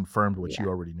just confirmed what you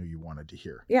already knew you wanted to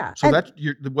hear. Yeah. So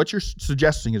what you're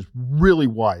suggesting is really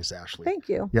wise, Ashley. Thank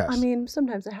you. Yes. I mean,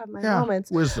 sometimes I have my moments.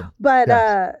 Wisdom. But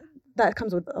that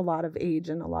comes with a lot of age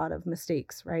and a lot of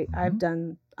mistakes, right?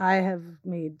 Mm-hmm. I have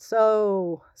made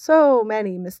so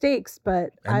many mistakes,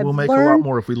 but and we'll make a lot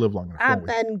more if we live long enough.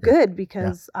 And good,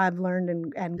 because I've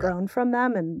learned and grown from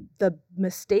them, and the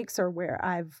mistakes are where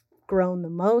I've grown the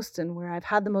most and where I've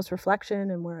had the most reflection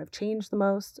and where I've changed the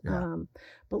most. Yeah.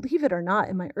 Believe it or not,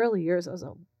 in my early years, I was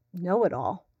a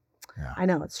know-it-all. Yeah. I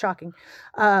know, it's shocking.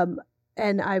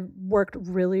 And I worked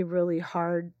really, really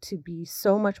hard to be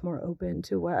so much more open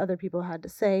to what other people had to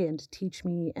say and to teach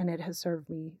me, and it has served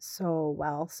me so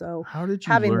well. So how did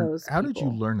you having learn? Those how people, did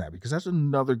you learn that? Because that's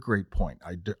another great point.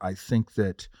 I think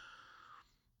that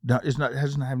it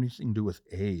hasn't have anything to do with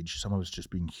age. Some of us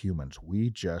just being humans. We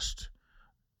just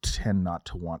tend not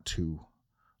to want to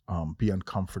be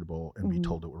uncomfortable and be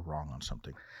told that we're wrong on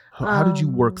something. How did you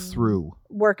work through?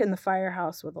 Work in the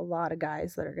firehouse with a lot of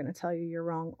guys that are going to tell you you're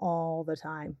wrong all the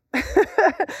time.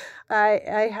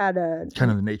 I had a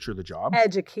kind of the nature of the job,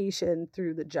 education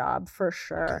through the job for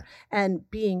sure. Okay. And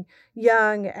being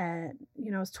young, and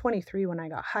I was 23 when I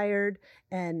got hired,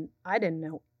 and I didn't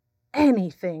know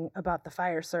anything about the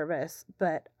fire service,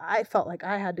 but I felt like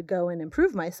I had to go and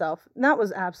improve myself. And that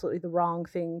was absolutely the wrong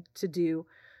thing to do.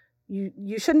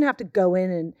 You shouldn't have to go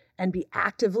in and be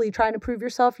actively trying to prove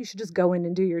yourself. You should just go in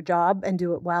and do your job and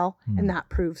do it well. And that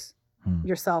proves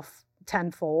yourself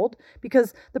tenfold,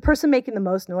 because the person making the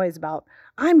most noise about,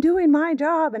 I'm doing my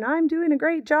job and I'm doing a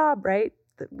great job, right?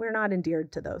 We're not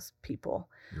endeared to those people.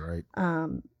 You're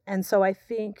right. And so I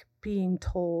think being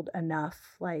told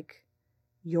enough, like,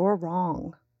 you're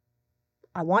wrong.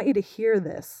 I want you to hear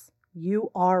this.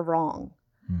 You are wrong.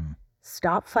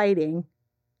 Stop fighting.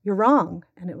 You're wrong.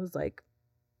 And it was like,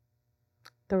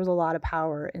 there was a lot of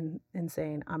power in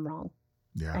saying, I'm wrong.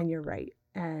 Yeah. And you're right.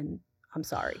 And I'm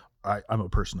sorry. I'm a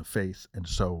person of faith. And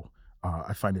so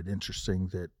I find it interesting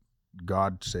that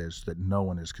God says that no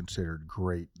one is considered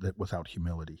great that without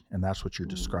humility. And that's what you're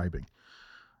describing.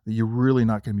 You're really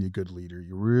not going to be a good leader.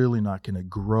 You're really not going to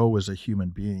grow as a human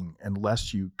being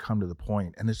unless you come to the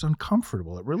point. And it's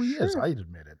uncomfortable. It really is. I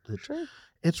admit it.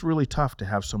 It's really tough to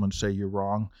have someone say you're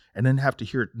wrong and then have to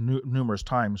hear it numerous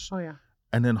times. Oh, yeah.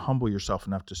 And then humble yourself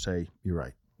enough to say, you're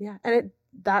right. Yeah. And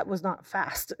that was not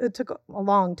fast. It took a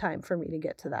long time for me to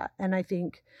get to that. And I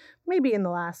think maybe in the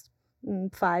last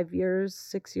 5 years,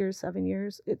 6 years, 7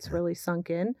 years, it's really sunk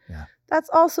in. Yeah.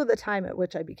 That's also the time at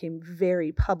which I became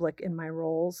very public in my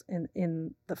roles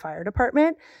in the fire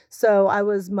department. So I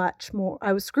was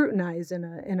scrutinized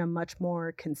in a much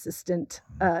more consistent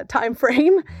time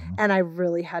frame. And I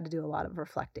really had to do a lot of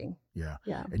reflecting. Yeah.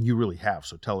 Yeah. And you really have.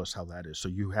 So tell us how that is. So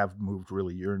you have moved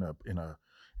really, you're in a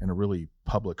really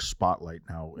public spotlight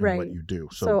now in what you do.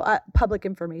 So public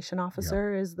information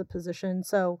officer is the position.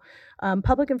 So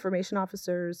public information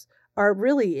officers are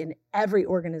really in every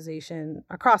organization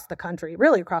across the country,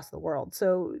 really across the world.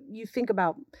 So you think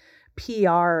about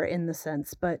PR in the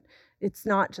sense, but it's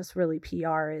not just really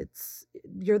PR.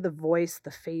 You're the voice, the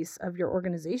face of your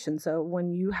organization. So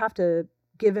when you have to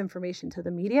give information to the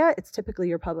media, it's typically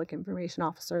your public information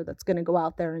officer that's going to go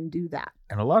out there and do that.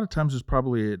 And a lot of times it's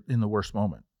probably in the worst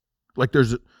moment. Like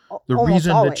the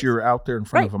reason always. That you're out there in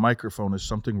front of a microphone is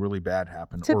something really bad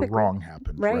happened or wrong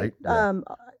happened, right? Yeah.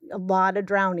 A lot of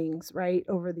drownings, right,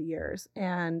 over the years,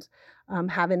 and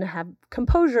having to have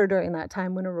composure during that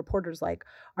time when a reporter's like,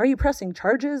 are you pressing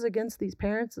charges against these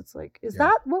parents? It's like, is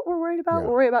that what we're worried about?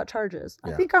 We're worried about charges.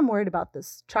 I think I'm worried about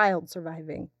this child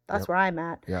surviving. That's where I'm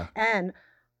at. Yeah. And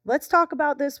let's talk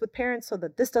about this with parents so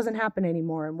that this doesn't happen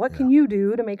anymore. And what can you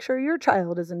do to make sure your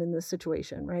child isn't in this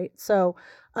situation, right? So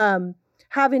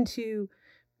having to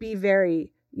be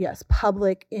very,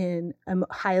 public in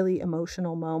highly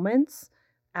emotional moments,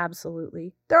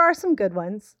 absolutely. There are some good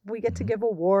ones. We get to give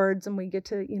awards and we get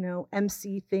to,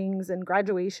 MC things and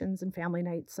graduations and family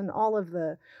nights and all of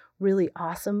the really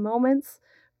awesome moments.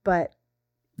 but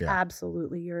Yeah.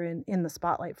 absolutely you're in the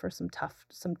spotlight for some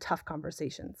tough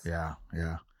conversations. Yeah.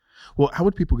 Yeah. Well, how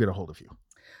would people get a hold of you?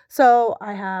 So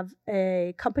I have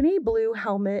a company, Blue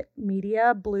Helmet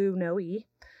Media, Blue no E.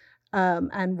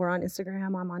 And we're on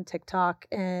Instagram, I'm on TikTok,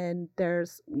 and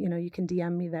there's, you can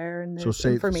DM me there, and So there's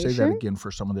say information. that again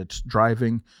for someone that's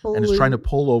driving and is Blue- trying to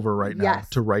pull over right now Yes.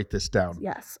 to write this down.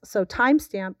 Yes. So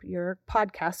timestamp your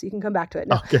podcast so you can come back to it.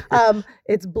 No, Okay.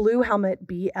 it's Blue Helmet,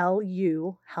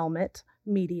 BLU Helmet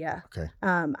Media. Okay.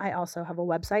 I also have a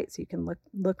website, so you can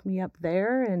look me up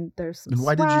there, and there's some And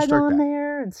why did you swag start on that?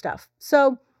 there and stuff.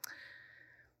 So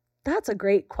that's a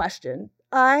great question.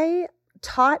 I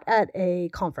taught at a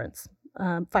conference,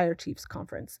 Fire Chiefs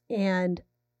Conference, and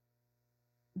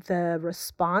the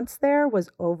response there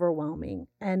was overwhelming.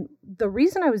 And the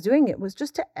reason I was doing it was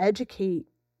just to educate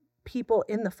people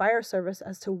in the fire service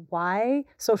as to why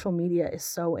social media is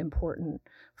so important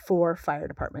for fire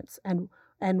departments,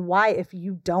 and why, if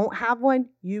you don't have one,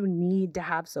 you need to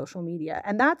have social media.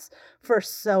 And that's for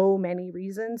so many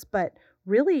reasons, but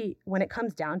really when it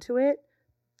comes down to it,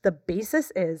 the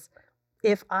basis is,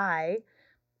 if I,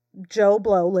 Joe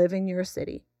Blow, live in your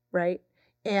city, right,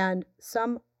 and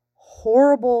some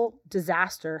horrible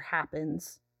disaster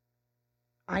happens,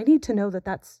 I need to know that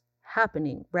that's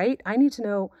happening, right? I need to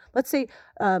know, let's say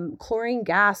chlorine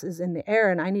gas is in the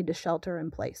air and I need to shelter in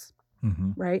place,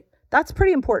 right? That's a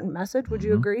pretty important message. Would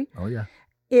you agree? Oh, yeah.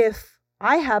 If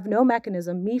I have no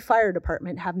mechanism, me, fire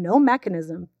department, have no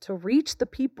mechanism to reach the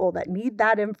people that need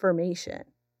that information,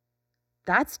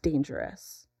 that's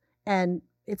dangerous. And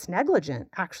it's negligent,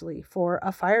 actually, for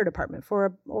a fire department,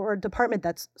 or a department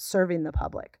that's serving the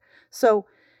public. So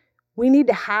we need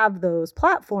to have those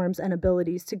platforms and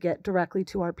abilities to get directly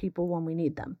to our people when we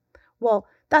need them. Well,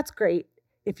 that's great.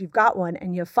 If you've got one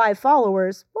and you have 5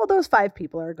 followers, well, those 5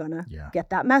 people are going to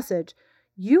get that message.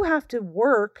 You have to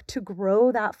work to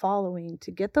grow that following,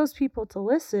 to get those people to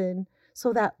listen,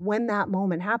 so that when that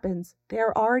moment happens,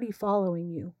 they're already following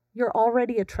you. You're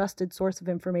already a trusted source of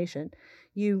information.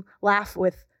 You laugh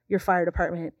with your fire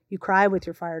department. You cry with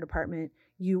your fire department.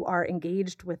 You are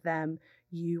engaged with them.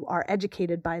 You are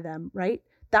educated by them, right?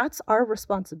 That's our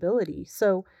responsibility.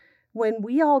 So when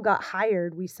we all got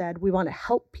hired, we said we want to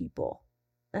help people.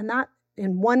 And that,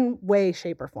 in one way,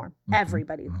 shape, or form,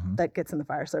 everybody that gets in the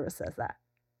fire service says that.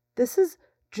 This is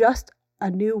just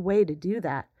a new way to do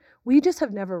that. We just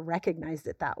have never recognized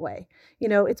it that way.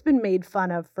 It's been made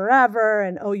fun of forever.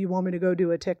 And, oh, you want me to go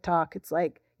do a TikTok? It's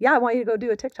like, yeah, I want you to go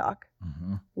do a TikTok.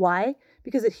 Why?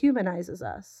 Because it humanizes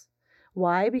us.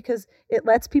 Why? Because it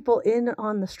lets people in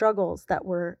on the struggles that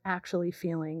we're actually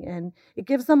feeling, and it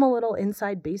gives them a little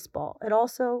inside baseball. It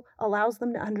also allows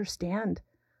them to understand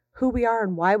who we are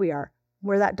and why we are,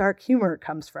 where that dark humor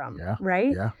comes from,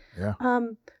 right? Yeah.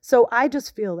 So I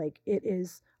just feel like it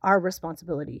is our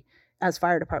responsibility as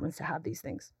fire departments to have these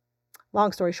things.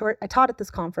 Long story short, I taught at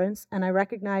this conference, and I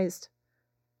recognized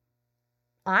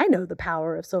I know the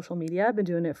power of social media. I've been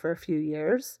doing it for a few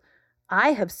years. I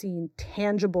have seen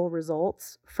tangible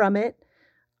results from it.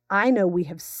 I know we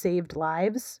have saved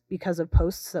lives because of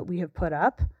posts that we have put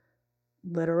up.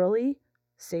 Literally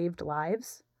saved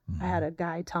lives. I had a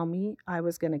guy tell me I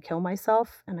was going to kill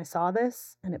myself, and I saw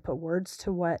this, and it put words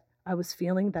to what I was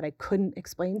feeling that I couldn't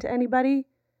explain to anybody,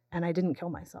 and I didn't kill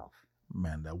myself.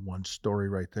 Man, that one story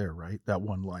right there, right? That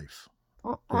one life.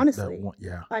 Honestly. That one,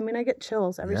 yeah. I mean, I get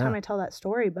chills every time I tell that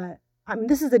story, but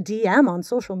this is a DM on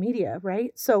social media,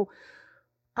 right? So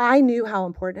I knew how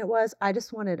important it was. I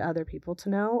just wanted other people to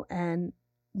know. And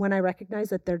when I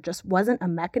recognized that there just wasn't a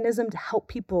mechanism to help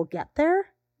people get there,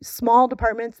 small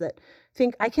departments that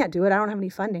think, I can't do it, I don't have any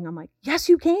funding, I'm like, yes,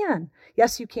 you can.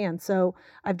 Yes, you can. So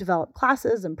I've developed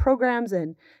classes and programs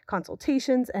and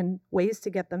consultations and ways to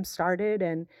get them started.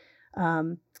 And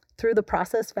through the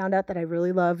process, found out that I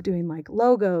really love doing like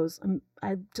logos.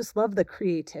 I just love the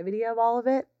creativity of all of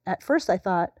it. At first, I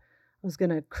thought I was going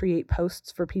to create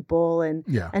posts for people and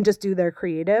just do their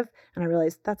creative. And I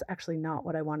realized that's actually not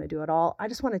what I want to do at all. I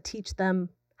just want to teach them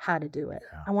how to do it.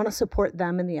 I want to support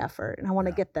them in the effort, and I want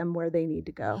to get them where they need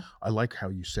to go. I like how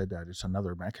you said that. It's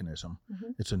another mechanism.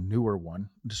 It's a newer one.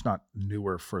 It's not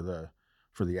newer for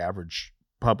the average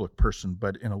public person,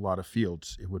 but in a lot of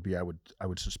fields, it would be, I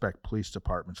would suspect, police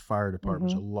departments, fire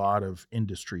departments, a lot of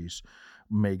industries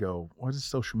may go, what does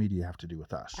social media have to do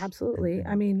with us? Absolutely.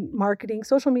 I mean, marketing,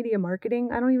 social media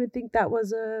marketing, I don't even think that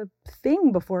was a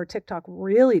thing before TikTok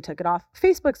really took it off.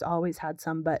 Facebook's always had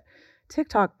some, but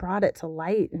TikTok brought it to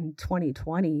light in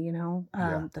 2020,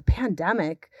 the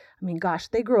pandemic. I mean, gosh,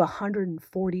 they grew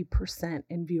 140%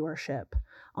 in viewership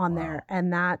on there.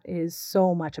 And that is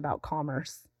so much about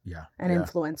commerce. And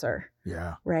influencer.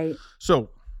 Yeah. Right.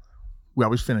 So we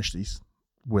always finish these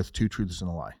with 2 truths and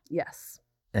a lie. Yes.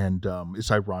 And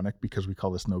it's ironic because we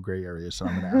call this no gray area, so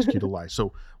I'm going to ask you to lie.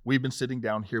 So we've been sitting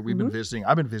down here. We've been visiting.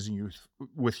 I've been visiting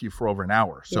with you for over an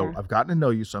hour. So I've gotten to know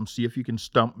you some. See if you can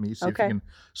stump me. See if you can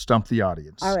stump the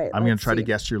audience. All right. I'm going to try to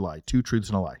guess your lie. 2 truths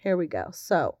and a lie. Here we go.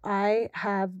 So I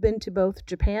have been to both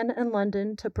Japan and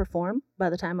London to perform by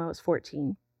the time I was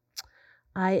 14.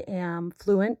 I am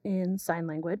fluent in sign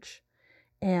language,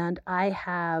 and I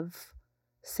have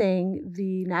sang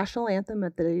the national anthem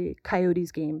at the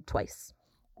Coyotes game twice.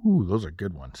 Ooh, those are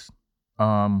good ones.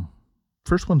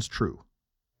 First one's true.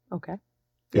 Okay.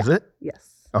 Is it?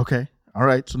 Yes. Okay. All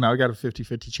right. So now I got a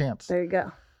 50-50 chance. There you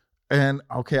go. And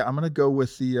okay, I'm going to go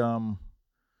with the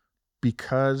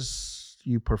because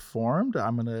you performed,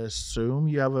 I'm going to assume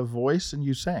you have a voice and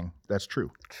you sang. That's true.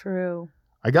 True.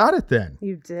 I got it then.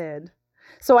 You did.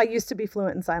 So I used to be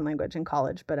fluent in sign language in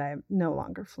college, but I'm no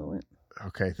longer fluent.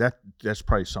 Okay, that's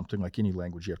probably something like any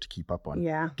language you have to keep up on.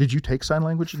 Yeah. Did you take sign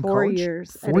language in 4 college?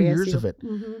 years. 4 years of it.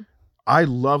 Mm-hmm. I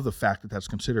love the fact that that's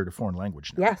considered a foreign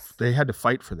language now. Yes. They had to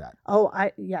fight for that. Oh,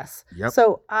 yes. Yep.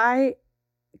 So I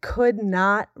could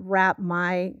not wrap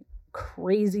my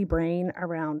crazy brain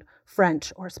around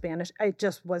French or Spanish. It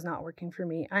just was not working for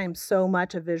me. I am so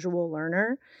much a visual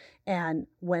learner. And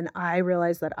when I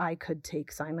realized that I could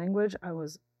take sign language, I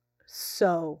was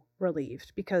so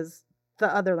relieved because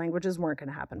the other languages weren't going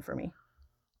to happen for me.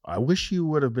 I wish you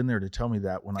would have been there to tell me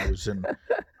that when I was in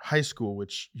high school,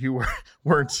 which you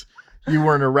weren't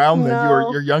around then.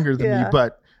 No. You're younger than me,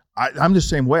 but I'm the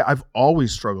same way. I've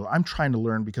always struggled. I'm trying to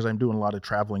learn because I'm doing a lot of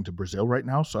traveling to Brazil right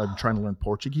now. So I'm trying to learn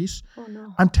Portuguese. Oh,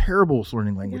 no. I'm terrible with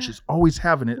learning languages, always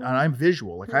having it. And I'm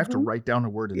visual. Like I have to write down a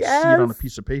word and see it on a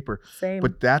piece of paper. Same.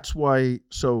 But that's why,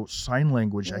 so sign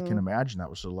language, I can imagine that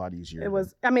was a lot easier. It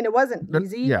was, it wasn't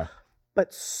easy. Yeah.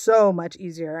 But so much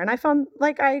easier. And I found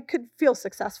like I could feel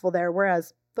successful there.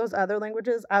 Whereas those other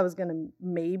languages, I was going to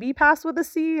maybe pass with a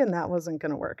C, and that wasn't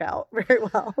going to work out very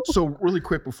well. So really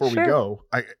quick before we go,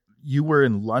 you were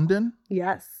in London?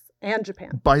 Yes. And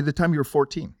Japan. By the time you were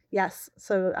 14? Yes.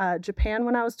 So Japan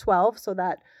when I was 12. So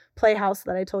that playhouse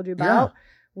that I told you about,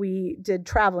 we did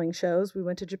traveling shows. We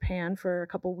went to Japan for a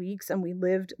couple weeks, and we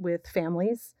lived with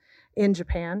families in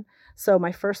Japan. So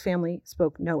my first family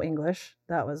spoke no English.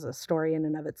 That was a story in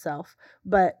and of itself.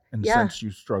 But since you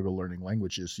struggle learning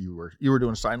languages, you were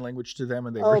doing sign language to them,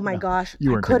 and they my gosh,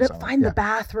 I couldn't find the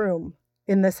bathroom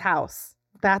in this house.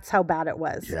 That's how bad it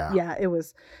was. Yeah, it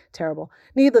was terrible.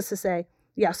 Needless to say,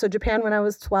 so Japan when I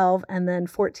was 12, and then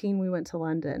 14 we went to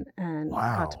London and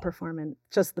got to perform in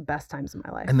just the best times of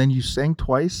my life. And then you sang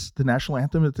twice the national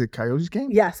anthem at the Coyotes game?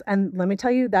 Yes, and let me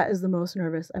tell you, that is the most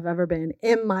nervous I've ever been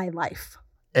in my life.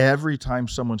 Every time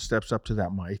someone steps up to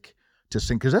that mic to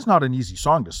sing, because that's not an easy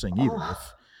song to sing either.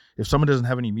 If someone doesn't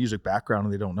have any music background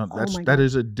and they don't know, that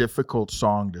is a difficult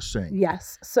song to sing.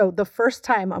 Yes. So the first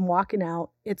time I'm walking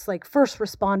out, it's like first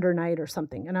responder night or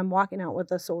something. And I'm walking out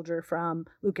with a soldier from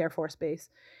Luke Air Force Base.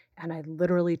 And I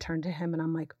literally turned to him and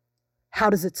I'm like, how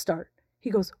does it start? He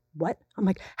goes, what? I'm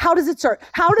like, how does it start?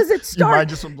 How does it start?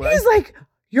 He's like,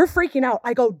 you're freaking out.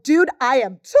 I go, dude, I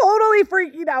am totally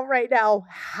freaking out right now.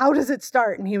 How does it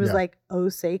start? And he was like, oh,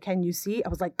 say, can you see? I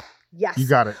was like, yes. You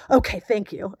got it. Okay,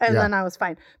 thank you. And then I was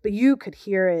fine. But you could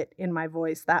hear it in my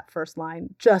voice, that first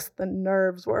line. Just the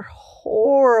nerves were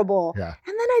horrible. Yeah. And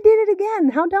then I did it again.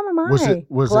 How dumb am I?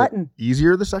 Was it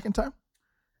easier the second time?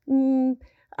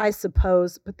 I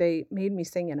suppose. But they made me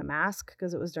sing in a mask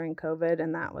because it was during COVID.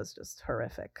 And that was just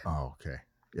horrific. Oh, okay.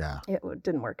 Yeah. It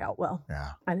didn't work out well.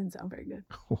 Yeah. I didn't sound very good.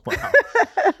 Wow.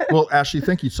 Well, Ashley,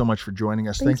 thank you so much for joining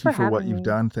us. Thank you for what you've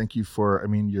done. Thank you for,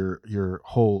 your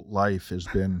whole life has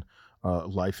been,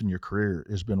 life in your career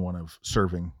has been one of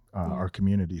serving our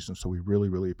communities. And so we really,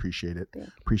 really appreciate it.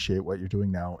 Appreciate what you're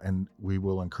doing now. And we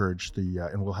will encourage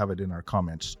and we'll have it in our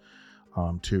comments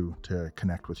to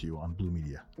connect with you on Blue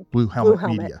Media. Blue Helmet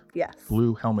Media. Yes.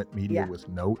 Blue Helmet Media with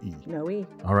no E. No E.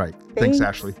 All right. Thanks,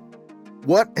 Ashley.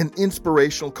 What an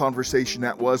inspirational conversation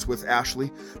that was with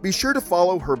Ashley. Be sure to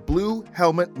follow her Blue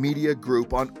Helmet Media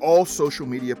group on all social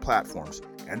media platforms.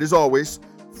 And as always,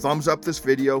 thumbs up this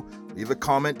video, leave a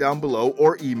comment down below,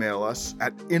 or email us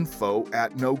at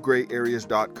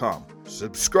info@nograyareas.com.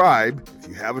 Subscribe if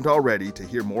you haven't already to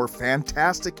hear more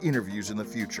fantastic interviews in the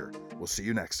future. We'll see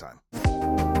you next time.